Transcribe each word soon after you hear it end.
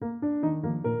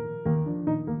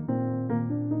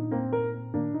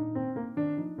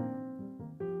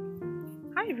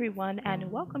everyone, and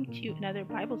welcome to another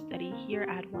Bible study here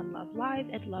at One Love Live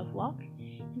at Love Walk.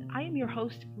 And I am your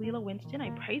host, Leela Winston. I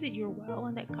pray that you're well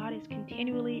and that God is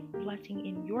continually blessing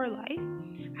in your life.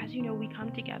 As you know, we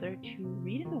come together to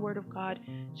read in the Word of God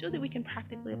so that we can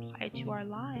practically apply it to our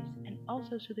lives and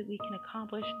also so that we can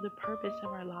accomplish the purpose of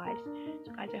our lives.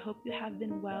 So guys, I hope you have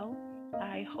been well.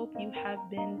 I hope you have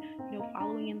been,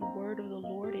 following in the Word of the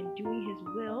Lord and doing His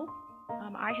will.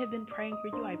 I have been praying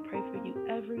for you. I pray for you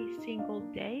every single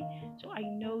day. So I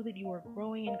know that you are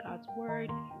growing in God's Word.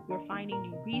 You're finding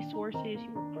new resources.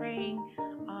 You are praying.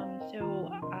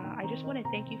 I just want to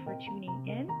thank you for tuning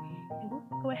in. And we'll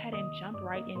go ahead and jump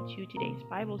right into today's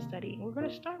Bible study. We're going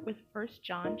to start with 1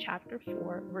 John chapter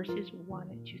 4, verses 1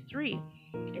 to 3.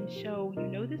 And so you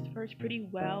know this verse pretty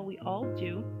well. We all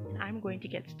do. And I'm going to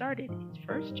get started. It's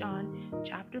 1 John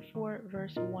chapter 4,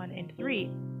 verse 1 and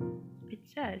 3. It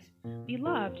says,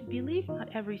 "Beloved, believe not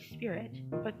every spirit,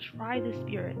 but try the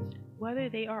spirits, whether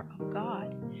they are of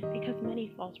God, because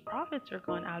many false prophets are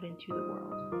gone out into the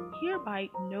world. Hereby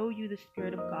know you the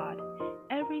Spirit of God.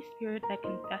 Every spirit that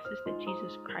confesses that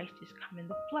Jesus Christ is come in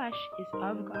the flesh is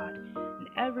of God, and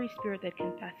every spirit that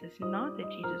confesses not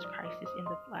that Jesus Christ is in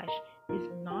the flesh is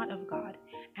not of God.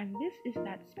 And this is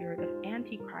that spirit of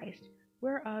Antichrist,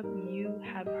 whereof you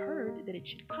have heard that it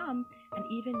should come, and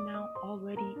even now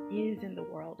already is in the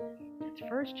world." That's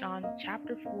 1 John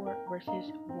chapter 4,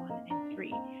 verses 1 and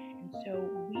 3. And so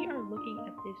we are looking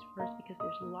at this verse because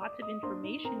there's lots of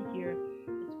information here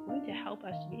that's going to help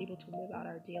us to be able to live out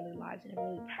our daily lives in a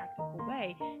really practical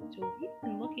way. So we've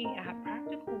been looking at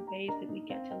practical ways that we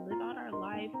get to live out our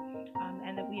life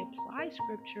and that we apply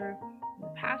scripture in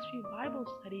the past few Bible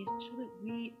studies so that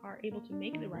we are able to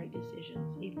make the right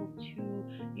decisions, able to,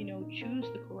 choose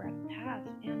the correct paths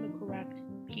and the correct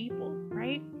people,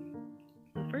 right?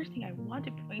 The first thing I want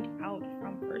to point out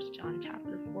from 1 John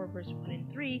chapter 4, verse 1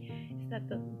 and 3 is that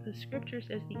the scripture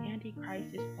says the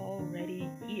Antichrist is already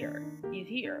here. He's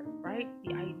here, right?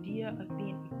 The idea of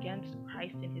being against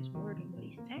Christ and His word and what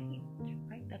He's saying,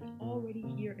 right? That's already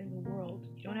here in the world.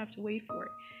 You don't have to wait for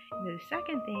it. And the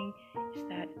second thing is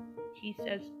that he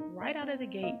says right out of the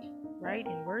gate, right?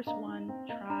 In verse 1,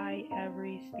 try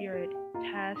every spirit,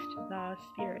 test the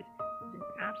spirits. It's an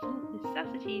absolute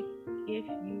necessity if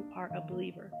you are a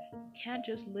believer. You can't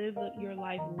just live your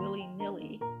life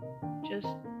willy-nilly, just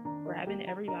grabbing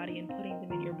everybody and putting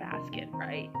them in your basket,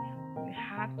 right? You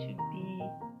have to be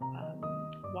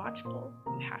watchful.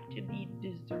 You have to be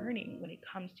discerning when it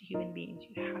comes to human beings.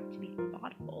 You have to be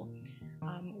thoughtful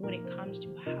when it comes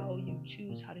to how you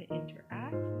choose how to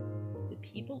interact with the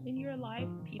people in your life,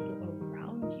 people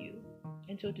around you.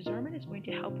 And so discernment is going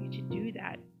to help you to do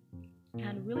that.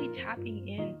 And really tapping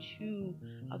into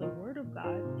the Word of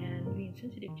God and being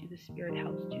sensitive to the Spirit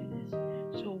helps do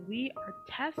this. So we are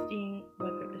testing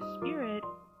whether the Spirit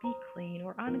be clean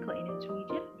or unclean. And so we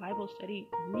did a Bible study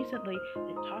recently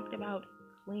that talked about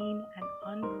clean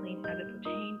and unclean as it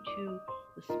pertained to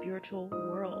the spiritual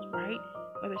world, right?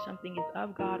 Whether something is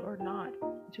of God or not.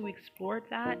 So we explored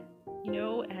that,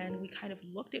 and we kind of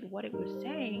looked at what it was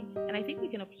saying, and I think we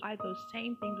can apply those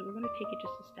same things, but we're going to take it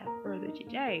just a step further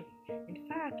today. In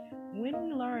fact, when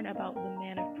we learn about the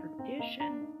man of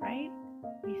perdition, right,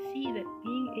 we see that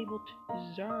being able to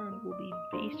discern will be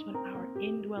based on our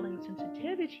indwelling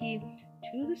sensitivity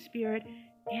to the Spirit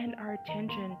and our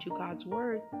attention to God's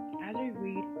Word, as we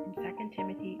read in 2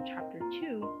 Timothy chapter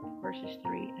 2, verses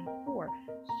 3 and 4.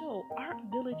 So our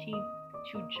ability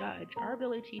to judge, our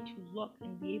ability to look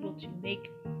and be able to make,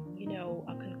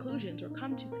 conclusions or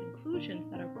come to conclusions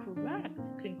that are correct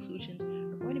conclusions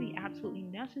are going to be absolutely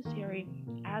necessary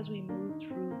as we move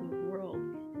through the world.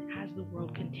 And as the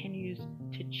world continues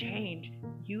to change,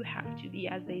 you have to be,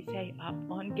 as they say, up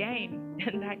on game.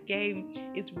 And that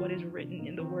game is what is written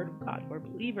in the Word of God for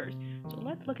believers. So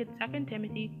let's look at 2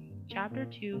 Timothy chapter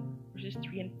 2, verses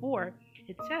 3 and 4.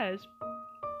 It says,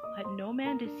 "Let no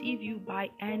man deceive you by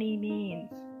any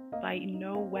means, by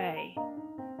no way.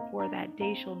 For that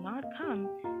day shall not come,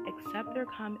 except there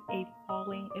come a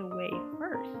falling away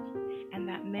first, and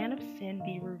that man of sin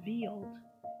be revealed,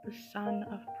 the son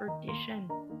of perdition,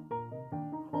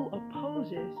 who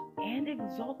opposes and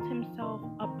exalts himself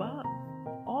above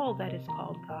all that is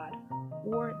called God,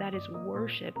 or that is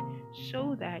worshipped,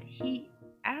 so that he,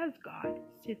 as God,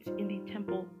 sits in the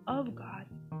temple of God,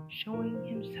 showing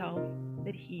himself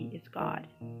that he is God."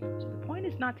 So the point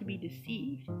is not to be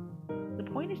deceived. The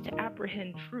point is to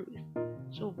apprehend truth.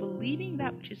 So believing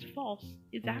that which is false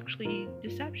is actually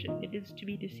deception. It is to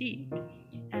be deceived.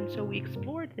 And so we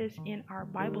explored this in our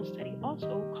Bible study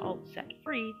also called Set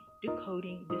Free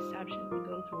decoding deception. We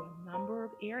go through a number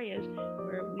of areas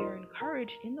where we are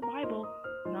encouraged in the Bible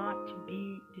not to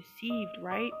be deceived,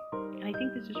 right? And I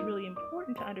think this is really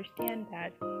important to understand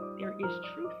that there is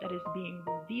truth that is being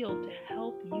revealed to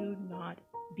help you not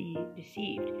be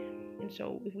deceived. And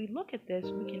so if we look at this,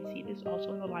 we can see this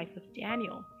also in the life of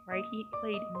Daniel, right? He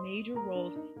played major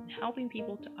roles in helping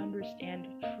people to understand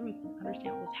truth and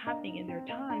understand what was happening in their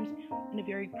times in a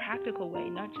very practical way,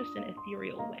 not just an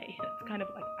ethereal way that's kind of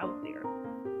like out there.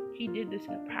 He did this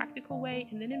in a practical way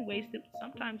and then in ways that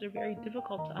sometimes are very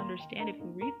difficult to understand if you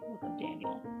read the book of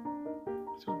Daniel.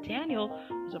 So Daniel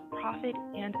was a prophet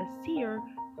and a seer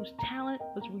whose talent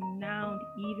was renowned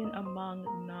even among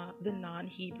the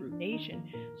non-Hebrew nation.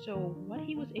 So what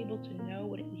he was able to know,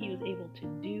 what he was able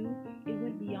to do, it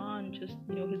went beyond just,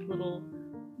 his little,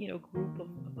 group of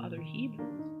other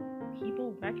Hebrews.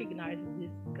 People recognize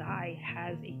this guy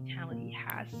has a talent. He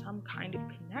has some kind of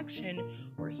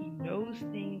connection where he knows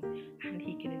things and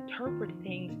he can interpret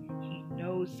things. He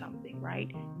knows something,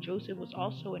 right? Joseph was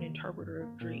also an interpreter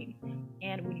of dreams.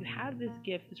 And when you have this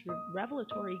gift, this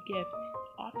revelatory gift,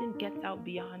 it often gets out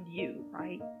beyond you,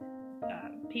 right?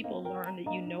 People learn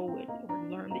that you know it or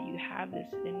learn that you have this,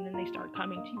 and then they start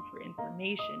coming to you for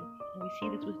information. And we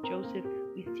see this with Joseph.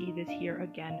 We see this here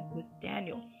again with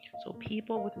Daniel. So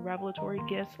people with revelatory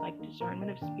gifts like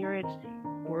discernment of spirits,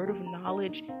 word of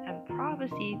knowledge, and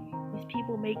prophecy, these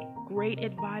people make great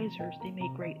advisors. They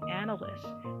make great analysts.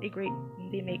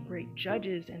 They make great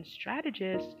judges and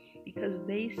strategists because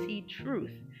they see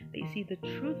truth. They see the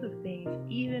truth of things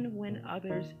even when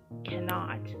others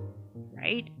cannot,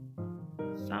 right?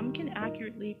 Some can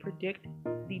accurately predict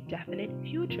the definite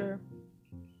future.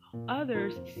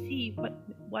 Others see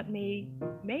what may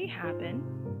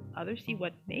happen. Others see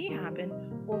what may happen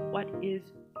or what is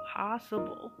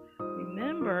possible.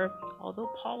 Remember,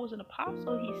 although Paul was an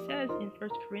apostle, he says in 1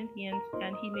 Corinthians,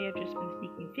 and he may have just been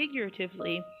speaking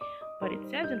figuratively, but it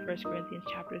says in 1 Corinthians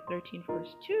chapter 13,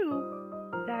 verse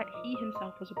 2, that he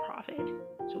himself was a prophet.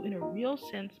 So in a real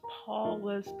sense, Paul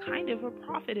was kind of a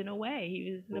prophet in a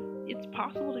way. It's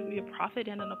possible to be a prophet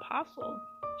and an apostle.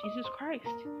 Jesus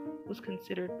Christ was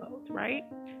considered both, right?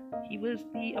 He was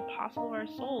the apostle of our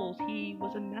souls. He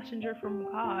was a messenger from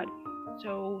God.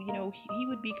 So, he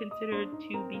would be considered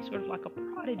to be sort of like a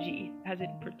prodigy as it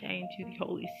pertained to the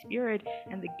Holy Spirit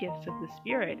and the gifts of the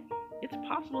Spirit. It's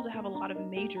possible to have a lot of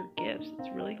major gifts. It's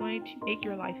really going to make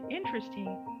your life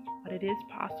interesting, but it is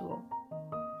possible.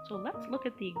 So let's look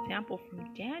at the example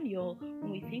from Daniel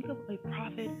when we think of a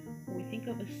prophet, when we think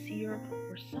of a seer,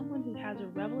 or someone who has a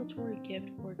revelatory gift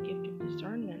or a gift of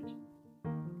discernment.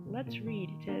 Let's read.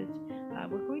 It says,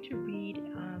 we're going to read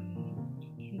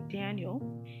in Daniel,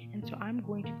 and so I'm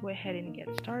going to go ahead and get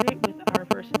started with our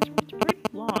verses. It's pretty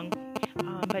long,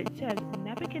 but it says,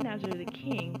 Nebuchadnezzar the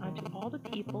king, unto all the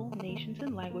people, nations,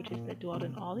 and languages that dwelt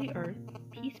in all the earth,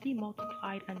 peace be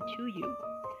multiplied unto you.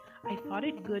 I thought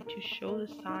it good to show the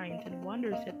signs and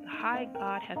wonders that the high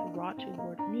God hath wrought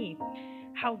toward me.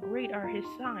 How great are his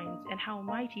signs, and how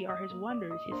mighty are his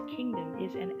wonders. His kingdom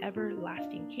is an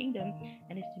everlasting kingdom,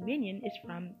 and his dominion is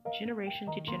from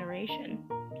generation to generation.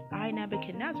 I,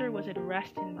 Nebuchadnezzar, was at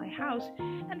rest in my house,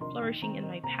 and flourishing in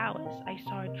my palace. I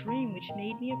saw a dream which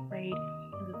made me afraid,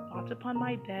 and the thoughts upon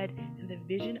my bed, and the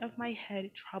vision of my head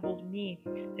troubled me.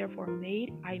 Therefore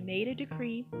I made a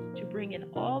decree to bring in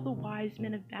all the wise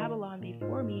men of Babylon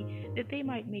before me, that they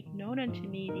might make known unto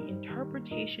me the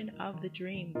interpretation of the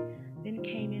dream. Then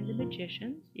came in the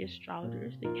magicians, the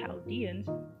astrologers, the Chaldeans,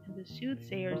 and the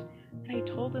soothsayers, and I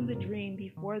told them the dream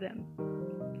before them.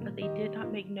 But they did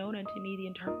not make known unto me the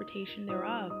interpretation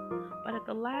thereof. But at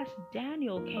the last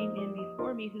Daniel came in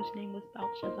before me, whose name was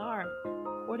Belshazzar,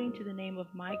 according to the name of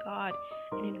my God,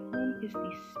 and in whom is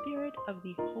the spirit of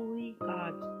the holy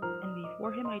gods. And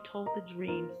before him I told the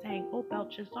dream, saying, O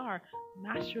Belshazzar,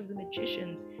 master of the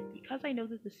magicians, because I know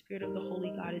that the spirit of the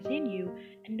holy God is in you,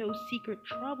 and no secret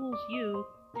troubles you,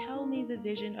 tell me the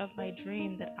vision of my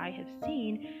dream that I have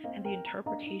seen, and the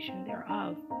interpretation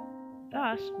thereof.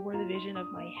 Thus were the vision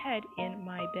of my head in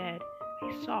my bed.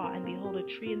 I saw, and behold, a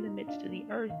tree in the midst of the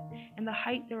earth, and the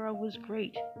height thereof was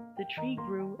great. The tree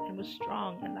grew and was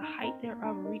strong, and the height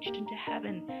thereof reached into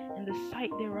heaven, and the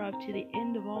sight thereof to the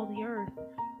end of all the earth.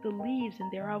 The leaves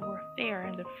thereof were fair,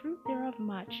 and the fruit thereof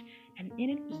much, and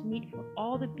in it was meat for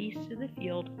all the beasts of the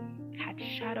field, had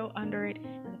shadow under it,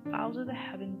 and the fowls of the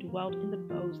heaven dwelt in the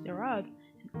boughs thereof,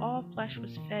 and all flesh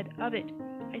was fed of it.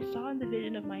 I saw in the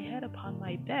vision of my head upon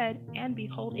my bed, and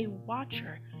behold, a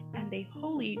watcher, and a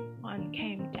holy one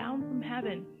came down from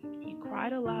heaven. He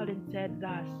cried aloud and said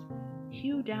thus,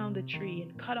 Hew down the tree,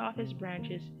 and cut off his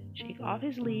branches, shake off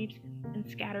his leaves, and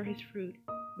scatter his fruit.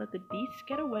 Let the beasts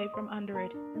get away from under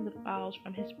it, and the fowls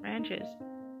from his branches.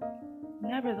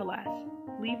 Nevertheless,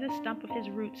 leave the stump of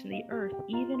his roots in the earth,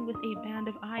 even with a band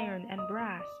of iron and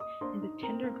brass, in the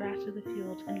tender grass of the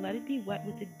fields, and let it be wet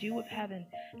with the dew of heaven,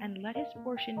 and let his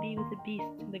portion be with the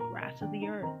beasts in the grass of the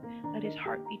earth. Let his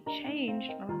heart be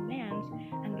changed from a man's,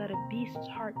 and let a beast's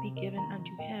heart be given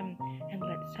unto him, and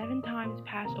let 7 times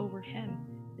pass over him.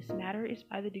 This matter is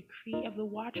by the decree of the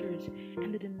watchers,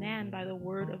 and the demand by the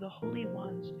word of the holy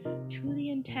ones, to the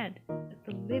intent that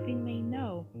the living may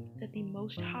know that the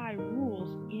Most High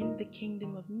rules in the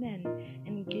kingdom of men,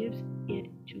 and gives it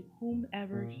to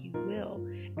whomever he will,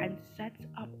 and sets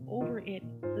up over it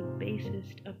the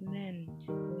basest of men.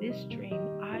 This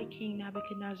dream I, King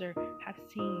Nebuchadnezzar, have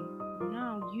seen.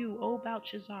 Now you, O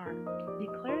Belshazzar,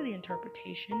 declare the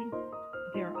interpretation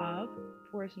thereof,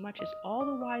 for as much as all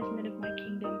the wise men of my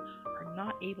kingdom are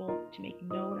not able to make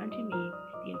known unto me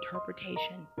the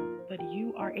interpretation, but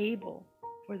you are able,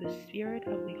 for the spirit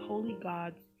of the holy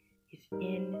gods is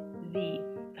in thee.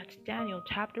 That's Daniel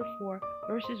chapter 4,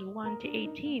 verses 1 to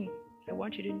 18. I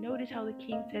want you to notice how the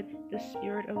king said, the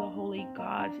spirit of the holy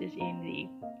gods is in thee.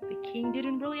 The king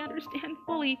didn't really understand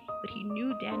fully, but he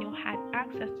knew Daniel had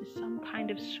access to some kind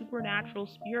of supernatural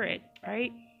spirit,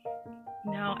 right?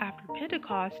 Now, after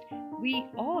Pentecost, we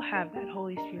all have that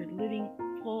Holy Spirit living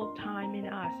full time in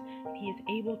us. He is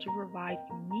able to provide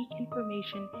unique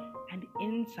information and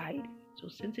insight. So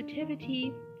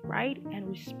sensitivity, right, and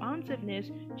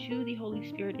responsiveness to the Holy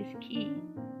Spirit is key.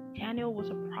 Daniel was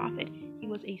a prophet. He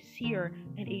was a seer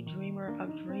and a dreamer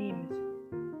of dreams.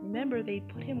 Remember, they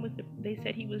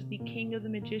said he was the king of the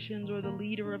magicians or the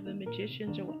leader of the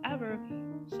magicians or whatever.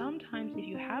 Sometimes if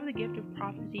you have the gift of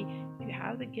prophecy, if you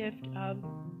have the gift of,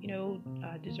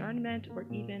 discernment, or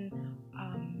even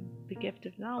the gift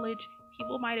of knowledge,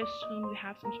 people might assume you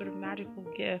have some sort of magical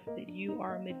gift, that you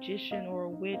are a magician or a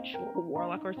witch or a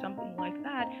warlock or something like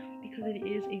that, because it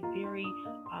is a very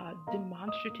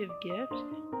demonstrative gift.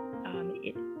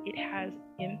 It has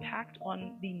impact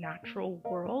on the natural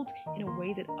world in a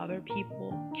way that other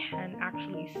people can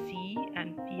actually see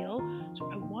and feel.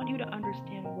 So I want you to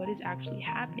understand what is actually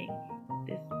happening.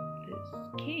 This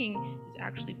king has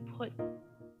actually put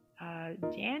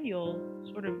Daniel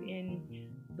sort of in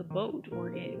the boat,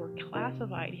 or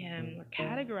classified him or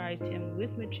categorized him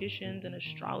with magicians and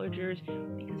astrologers,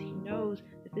 because he knows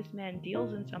that this man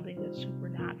deals in something that's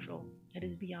supernatural, that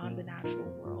is beyond the natural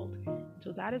world.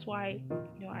 So that is why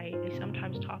I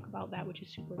sometimes talk about that which is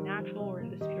supernatural or in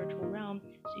the spiritual realm,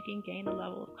 so you can gain a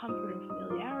level of comfort and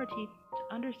familiarity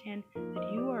to understand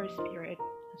that you are a spirit.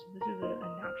 And so this is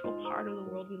a natural part of the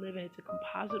world we live in. It's a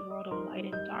composite world of light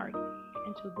and dark.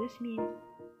 And so this means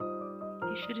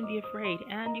you shouldn't be afraid,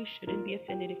 and you shouldn't be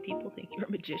offended if people think you're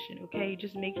a magician, okay?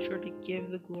 Just make sure to give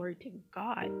the glory to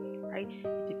God, right?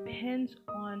 It depends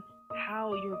on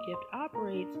how your gift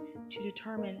operates to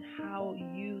determine how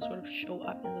you sort of show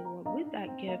up in the world with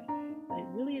that gift. But it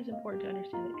really is important to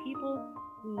understand that people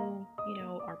who,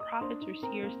 are prophets or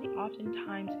seers, they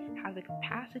oftentimes have the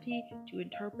capacity to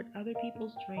interpret other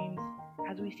people's dreams,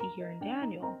 as we see here in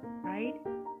Daniel, right?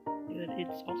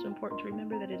 It's also important to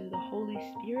remember that it is the Holy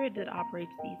Spirit that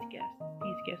operates these gifts.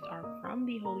 These gifts are from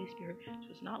the Holy Spirit. So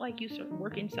it's not like you start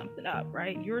working something up,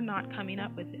 right? You're not coming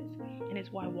up with this. And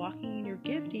it's why walking in your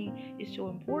gifting is so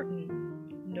important.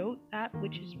 Note that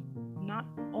which is not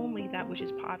only that which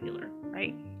is popular,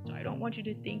 right? So I don't want you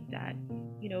to think that,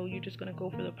 you're just going to go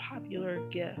for the popular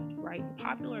gift, right? The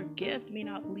popular gift may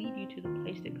not lead you to the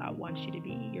place that God wants you to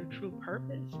be, your true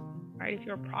purpose, right? If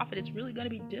you're a prophet, it's really going to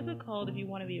be difficult if you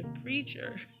want to be a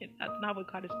preacher. That's not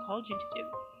what God has called you to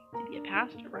do, to be a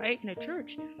pastor, right? In a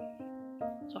church.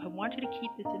 So I want you to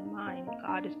keep this in mind.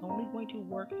 God is only going to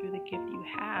work through the gift you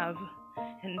have,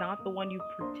 and not the one you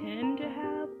pretend to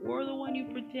have or the one you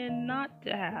pretend not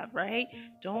to have, right?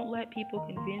 Don't let people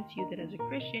convince you that as a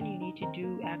Christian you need to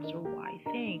do X or Y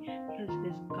thing, because it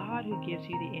is God who gives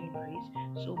you the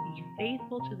increase. So be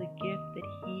faithful to the gift that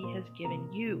He has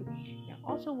given you. And I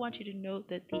also want you to note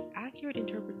that the accurate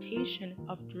interpretation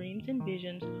of dreams and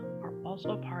visions are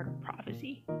also a part of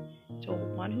prophecy. So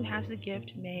one who has the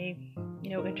gift may,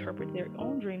 interpret their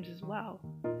own dreams as well,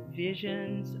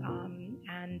 visions,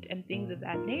 and things of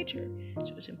that nature.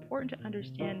 So it's important to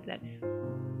understand that,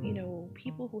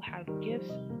 people who have gifts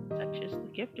such as the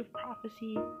gift of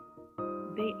prophecy,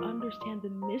 they understand the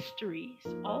mysteries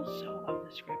also of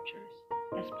the scriptures,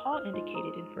 as Paul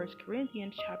indicated in 1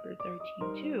 Corinthians chapter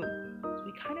 13 too. So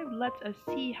it kind of lets us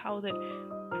see how that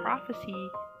prophecy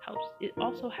helps. It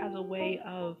also has a way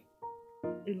of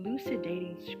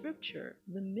elucidating scripture,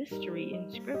 the mystery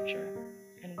in scripture.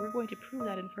 And we're going to prove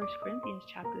that in 1 Corinthians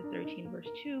chapter 13, verse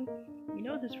 2. We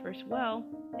know this verse well.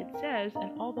 It says,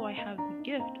 "And although I have the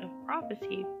gift of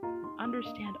prophecy,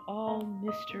 understand all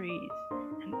mysteries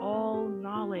and all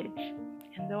knowledge.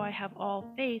 And though I have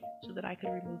all faith so that I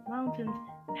could remove mountains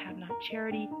and have not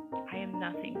charity, I am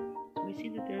nothing." So we see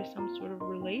that there is some sort of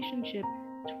relationship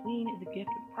between the gift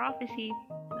of prophecy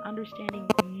and understanding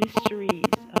mysteries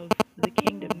of the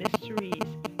kingdom,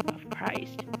 mysteries of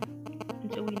Christ.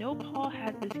 And so we know Paul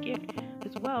had this gift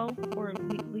as well, or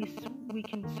at least we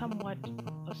can somewhat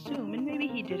assume, and maybe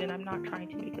he didn't. I'm not trying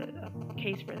to make a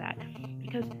case for that,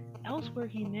 because elsewhere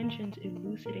he mentions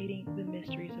elucidating the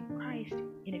mysteries of Christ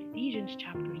in Ephesians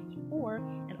chapter 4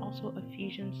 and also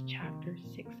Ephesians chapter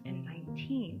 6 and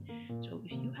 19. So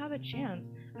if you have a chance,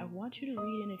 I want you to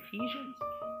read in Ephesians,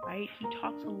 right? He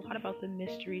talks a lot about the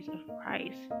mysteries of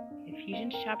Christ.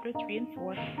 Ephesians chapter 3 and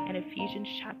 4 and Ephesians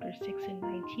chapter 6 and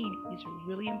 19. These are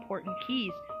really important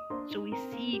keys. So we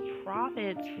see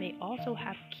prophets may also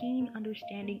have keen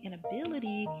understanding and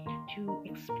ability to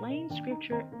explain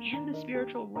scripture and the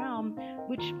spiritual realm,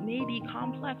 which may be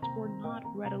complex or not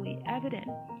readily evident.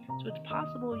 So it's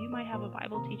possible you might have a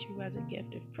Bible teacher who has a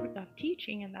gift of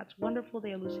teaching, and that's wonderful.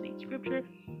 They elucidate scripture.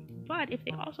 But if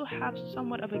they also have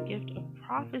somewhat of a gift of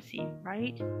prophecy,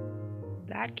 right,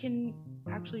 that can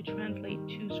actually translate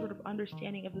to sort of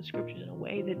understanding of the scriptures in a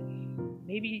way that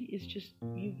maybe is just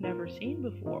you've never seen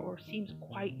before or seems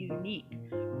quite unique,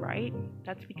 right?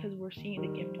 That's because we're seeing the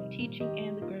gift of teaching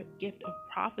and the gift of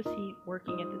prophecy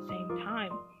working at the same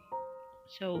time.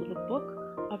 So the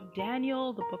book of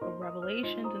Daniel, the book of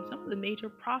Revelations, and some of the major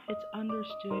prophets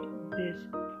understood this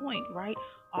point, right?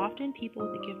 Often people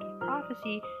with the gift of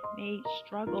prophecy may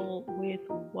struggle with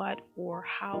what or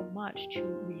how much to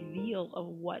reveal of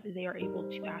what they are able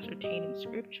to ascertain in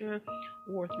scripture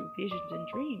or through visions and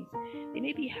dreams. They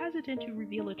may be hesitant to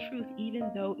reveal a truth even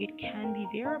though it can be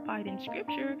verified in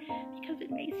scripture because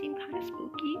it may seem kind of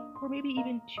spooky or maybe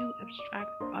even too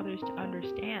abstract for others to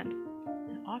understand.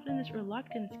 Often this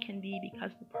reluctance can be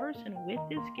because the person with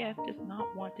this gift does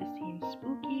not want to seem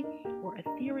spooky or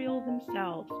ethereal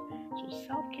themselves. So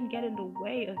self can get in the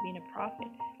way of being a prophet.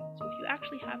 So if you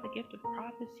actually have the gift of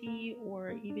prophecy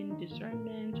or even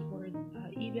discernment or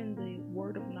even the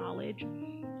word of knowledge,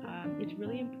 it's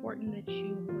really important that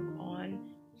you work on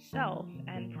self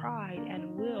and pride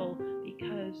and will,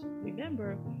 because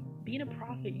remember, being a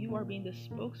prophet, you are being the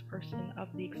spokesperson of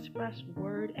the express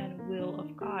word and will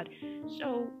of God.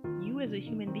 So you as a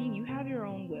human being, you have your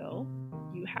own will,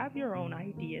 you have your own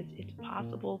ideas. It's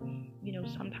possible,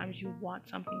 sometimes you want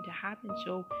something to happen,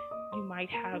 so you might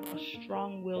have a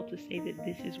strong will to say that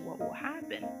this is what will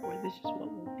happen, or this is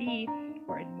what will be,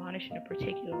 or admonish in a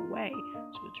particular way.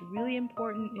 So it's really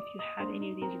important, if you have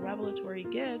any of these revelatory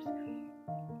gifts,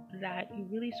 that you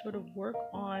really sort of work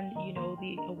on,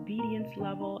 the obedience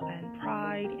level and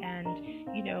pride and,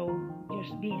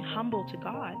 just being humble to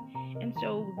God. And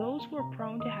so those who are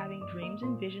prone to having dreams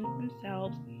and visions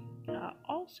themselves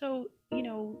also,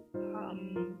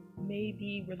 may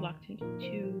be reluctant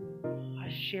to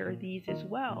share these as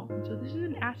well. And so this is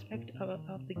an aspect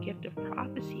of the gift of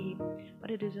prophecy, but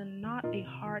it is not a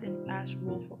hard and fast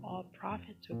rule for all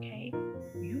prophets, okay?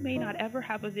 You may not ever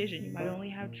have a vision. You might only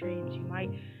have dreams. You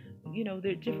might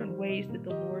there are different ways that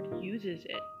the Lord uses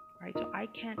it, right? So I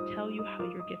can't tell you how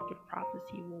your gift of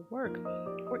prophecy will work,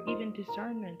 or even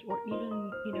discernment, or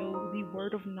even, the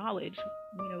word of knowledge.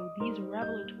 These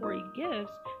revelatory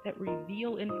gifts that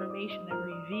reveal information, that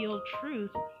reveal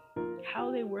truth,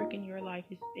 how they work in your life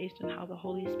is based on how the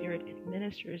Holy Spirit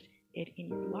administers it in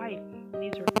your life. And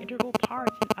these are integral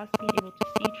parts in us being able to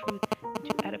see truth and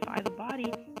to edify the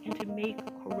body and to make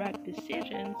correct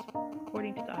decisions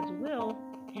according to God's will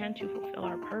and to fulfill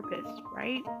our purpose,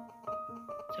 right?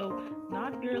 So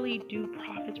not merely do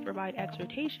prophets provide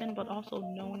exhortation, but also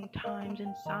knowing times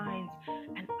and signs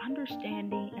and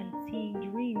understanding and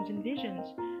seeing dreams and visions.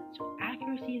 So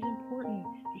accuracy is important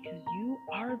because you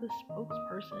are the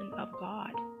spokesperson of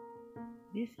God.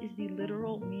 This is the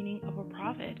literal meaning of a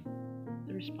prophet.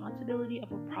 The responsibility of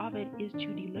a prophet is to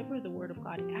deliver the word of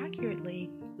God accurately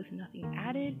with nothing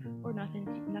added or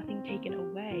nothing taken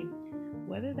away.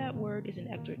 Whether that word is an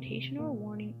exhortation or a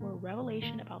warning or a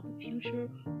revelation about the future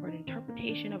or an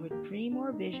interpretation of a dream or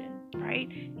a vision, right?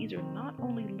 These are not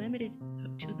only limited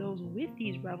to those with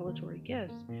these revelatory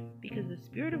gifts, because the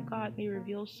Spirit of God may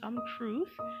reveal some truth,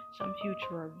 some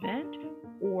future event,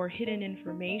 or hidden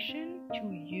information to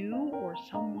you or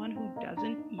someone who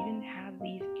doesn't even have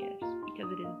these gifts,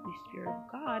 because it is the Spirit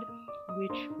of God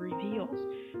which reveals.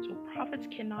 So prophets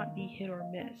cannot be hit or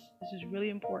miss. This is really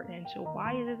important. And so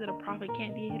why is it that a prophet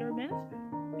can't be hit or miss?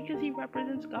 Because he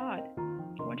represents God.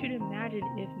 I want you to imagine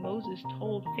if Moses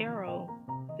told Pharaoh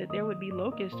that there would be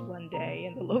locusts one day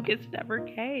and the locusts never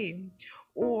came.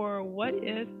 Or what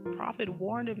if prophet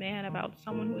warned a man about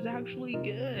someone who was actually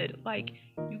good? Like,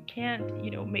 you can't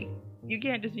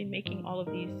just be making all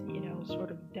of these,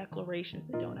 sort of declarations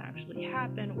that don't actually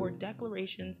happen, or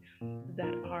declarations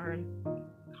that are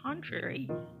contrary,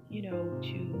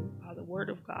 to the Word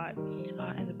of God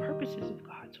and the purposes of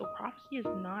God. So prophecy is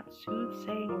not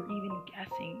soothsaying or even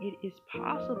guessing. It is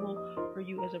possible for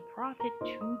you as a prophet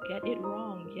to get it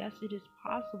wrong. Yes, it is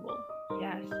possible.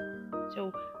 Yes.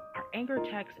 So our anchor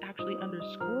text actually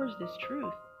underscores this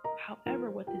truth. However,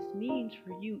 what this means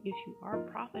for you, if you are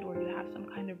a prophet or you have some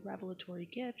kind of revelatory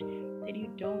gift, that you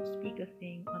don't speak a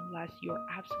thing unless you're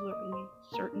absolutely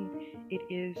certain it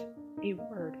is a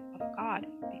word of God.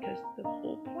 Because the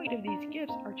whole point of these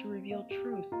gifts are to reveal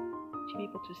truth, to be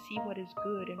able to see what is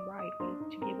good and right,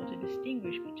 to be able to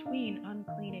distinguish between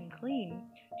unclean and clean,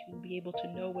 to be able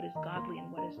to know what is godly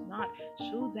and what is not,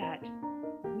 so that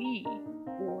we,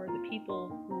 or the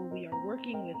people who we are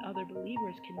working with, other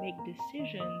believers, can make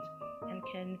decisions and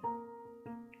can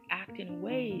act in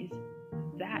ways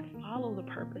that follow the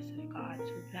purpose of God.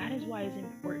 So that is why it's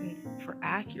important for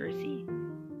accuracy.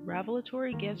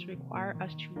 Revelatory gifts require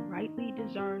us to rightly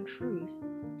discern truth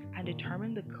and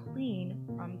determine the clean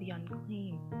from the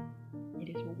unclean. It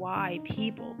is why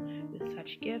people with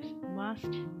such gifts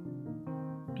must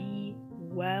be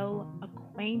well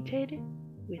acquainted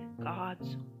with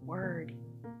God's Word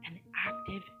and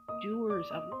active doers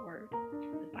of the Word.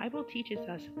 The Bible teaches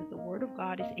us that the Word of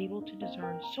God is able to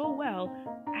discern so well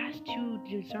as to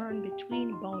discern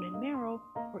between bone and marrow,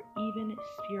 or even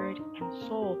spirit and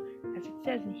soul. As it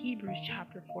says in Hebrews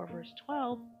chapter 4, verse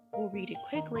 12, we'll read it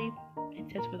quickly.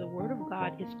 It says, "For the Word of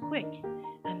God is quick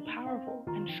and powerful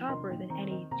and sharper than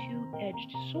any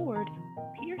two-edged sword,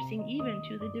 piercing even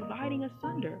to the dividing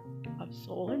asunder of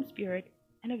soul and spirit,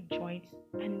 and of joints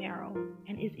and marrow,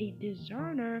 and is a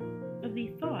discerner of the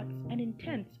thoughts and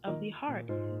intents of the heart."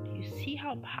 Do you see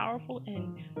how powerful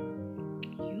and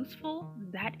useful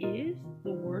that is?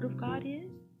 The Word of God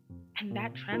is? And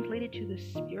that translated to the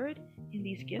Spirit in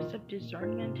these gifts of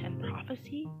discernment and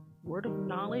prophecy, word of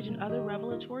knowledge, and other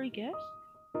revelatory gifts.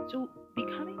 So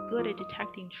becoming good at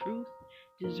detecting truth,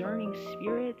 discerning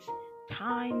spirits,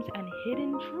 times, and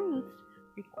hidden truths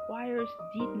requires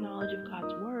deep knowledge of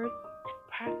God's Word and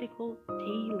practical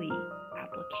daily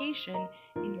application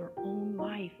in your own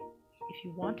life. If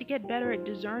you want to get better at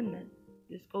discernment,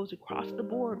 this goes across the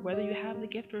board, whether you have the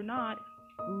gift or not.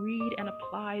 Read and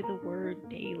apply the Word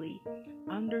daily.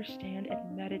 Understand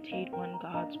and meditate on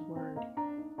God's Word.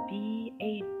 Be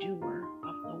a doer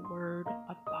of the Word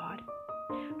of God.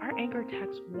 Our anchor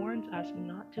text warns us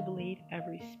not to believe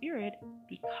every spirit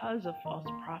because of false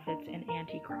prophets and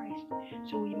antichrist.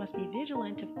 So we must be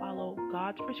vigilant to follow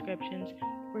God's prescriptions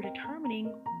for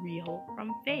determining real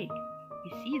from fake.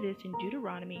 We see this in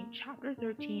Deuteronomy chapter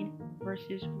 13,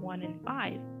 verses 1 and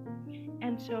 5.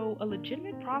 And so a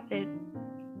legitimate prophet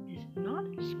is not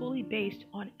solely based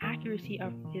on accuracy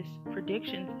of his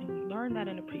predictions, and we learned that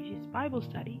in a previous Bible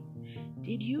study.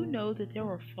 Did you know that there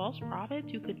were false prophets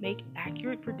who could make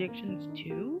accurate predictions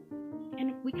too?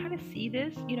 And we kind of see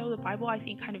this, the Bible, I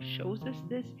think, kind of shows us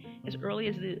this as early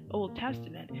as the Old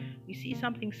Testament. We see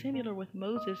something similar with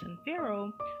Moses and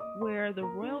Pharaoh, where the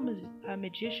royal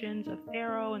magicians of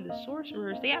Pharaoh and the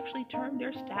sorcerers, they actually turned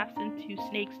their staffs into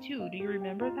snakes too. Do you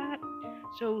remember that?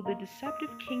 So the deceptive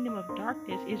kingdom of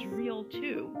darkness is real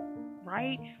too,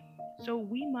 right? So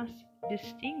we must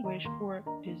distinguish or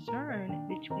discern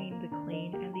between the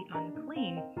clean and the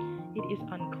unclean. It is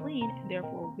unclean and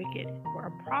therefore wicked for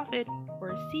a prophet or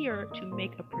a seer to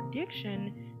make a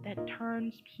prediction that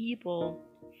turns people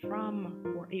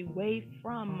from or away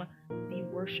from the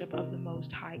worship of the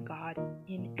Most High God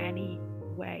in any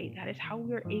way. That is how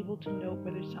we are able to know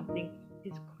whether something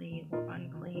is clean or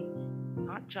unclean,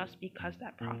 not just because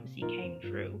that prophecy came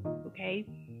true, okay?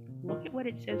 Look at what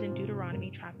it says in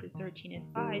Deuteronomy chapter 13 and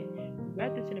 5. We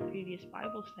read this in a previous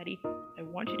Bible study. I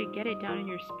want you to get it down in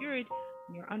your spirit,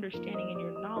 in your understanding, and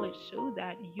your knowledge, so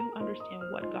that you understand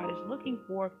what God is looking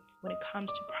for when it comes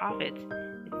to prophets.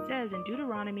 It says in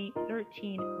Deuteronomy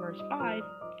 13, verse 5,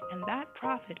 "And that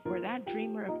prophet or that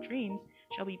dreamer of dreams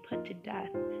shall be put to death,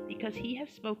 because he has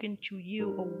spoken to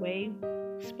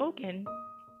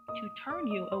turn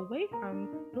you away from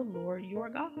the Lord your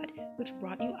God, which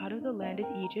brought you out of the land of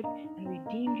Egypt and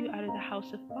redeemed you out of the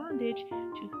house of bondage,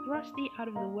 to thrust thee out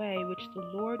of the way which the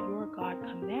Lord your God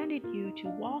commanded you to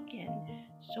walk in.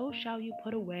 So shall you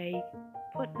put away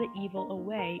put the evil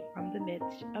away from the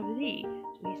midst of thee.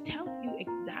 So he's telling you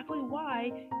exactly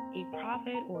why a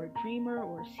prophet or a dreamer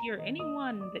or a seer,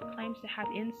 anyone that claims to have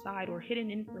inside or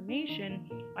hidden information,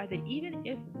 why that even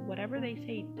if whatever they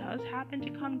say does happen to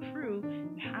come true,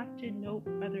 you have to know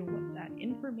whether what that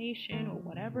information or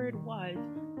whatever it was,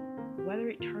 whether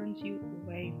it turns you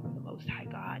away from the Most High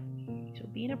God. So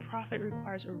being a prophet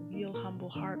requires a real humble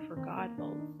heart for God,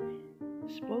 folks.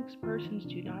 Spokespersons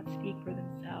do not speak for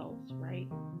themselves, right?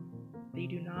 They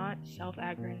do not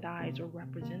self-aggrandize or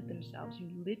represent themselves. You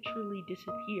literally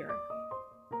disappear,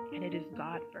 and it is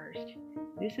God first.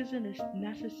 This is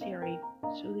necessary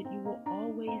so that you will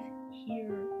always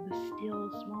hear the still,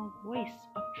 small voice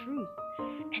of truth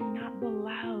and not the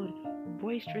loud,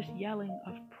 boisterous yelling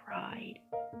of pride.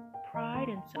 Pride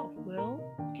and self-will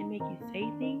can make you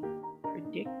say things,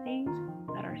 predict things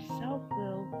that are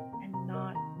self-will and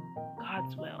not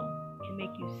God's will. It can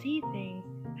make you see things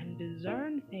and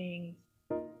discern things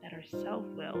that are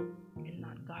self-will and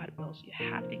not God's will. So you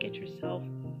have to get yourself,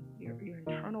 your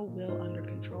internal will under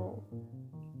control.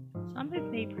 Some have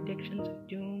made predictions of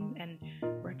doom and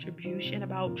retribution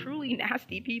about truly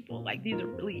nasty people. Like, these are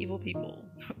really evil people,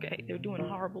 okay? They're doing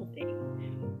horrible things.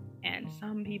 And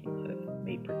some people have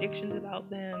made predictions about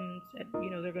them, said,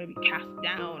 they're going to be cast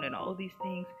down and all of these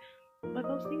things. But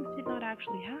those things did not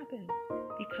actually happen,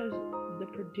 because the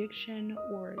prediction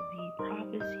or the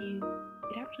prophecy,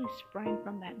 it actually sprang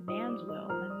from that man's will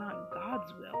and not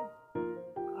God's will.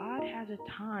 God has a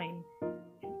time,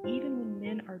 and even when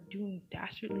men are doing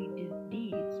dastardly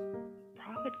deeds, a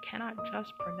prophet cannot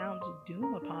just pronounce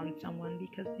doom upon someone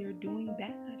because they're doing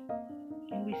bad.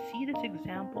 And we see this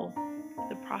example of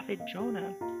the prophet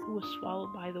Jonah, who was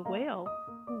swallowed by the whale,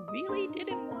 who really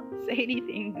didn't want to say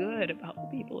anything good about the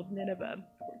people of Nineveh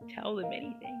or tell them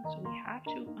anything. So we have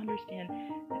to understand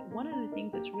that one of the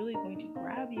things that's really going to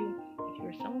grab you, if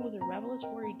you're someone with a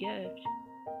revelatory gift,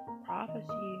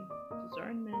 prophecy,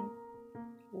 discernment,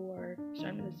 or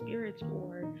discernment of spirits,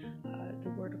 or the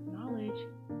word of knowledge,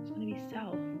 it's going to be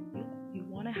self. You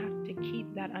want to have to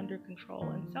keep that under control.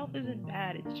 And self isn't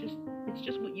bad. It's just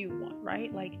what you want,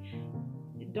 right? Like,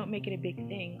 don't make it a big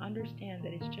thing. Understand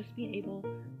that it's just being able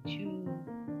to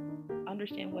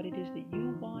understand what it is that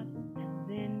you want, and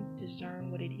then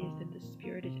discern what it is that the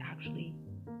Spirit is actually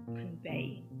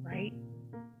conveying, right?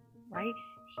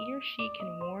 He or she can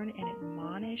warn and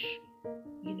admonish,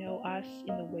 us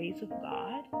in the ways of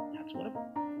God. That's what a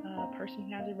person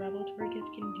who has a revelatory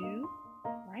gift can do,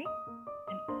 right?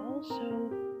 And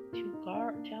also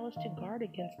tell us to guard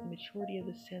against the maturity of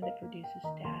the sin that produces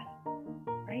death,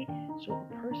 right? So a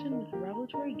person with a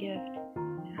revelatory gift,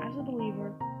 as a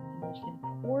believer, the most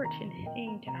important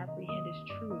thing to apprehend is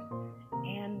truth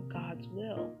and God's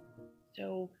will.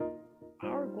 So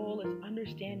our goal is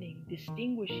understanding,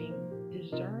 distinguishing,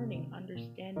 discerning,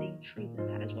 understanding truth. And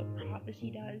that is what prophecy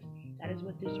does. That is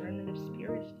what discernment of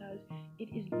spirits does. It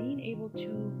is being able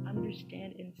to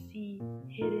understand and see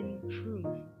hidden truth,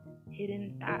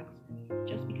 hidden facts.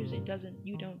 Just because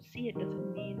you don't see it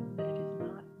doesn't mean that it is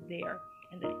not there.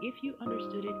 And that if you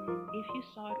understood it, if you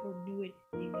saw it or knew it,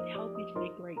 it could help you to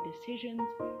make right decisions.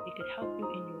 It could help you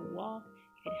in your walk.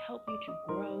 It could help you to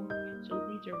grow. So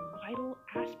these are vital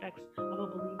aspects of a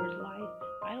believer's life,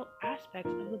 vital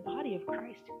aspects of the body of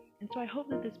Christ. And so I hope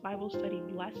that this Bible study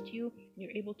blessed you, and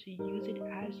you're able to use it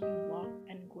as you walk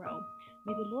and grow.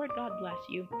 May the Lord God bless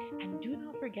you. And do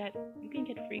not forget, you can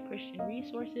get free Christian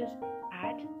resources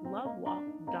at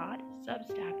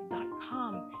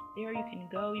lovewalk.substack.com. There you can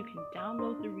go, you can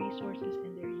download the resources,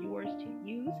 and they're yours to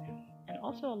use. And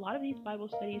also, a lot of these Bible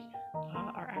studies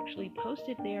are actually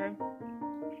posted there.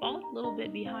 Falling a little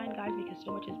bit behind, guys, because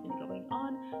so much has been going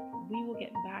on. We will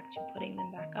get back to putting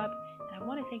them back up. And I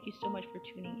want to thank you so much for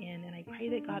tuning in, and I pray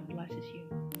that God blesses you.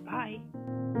 Bye.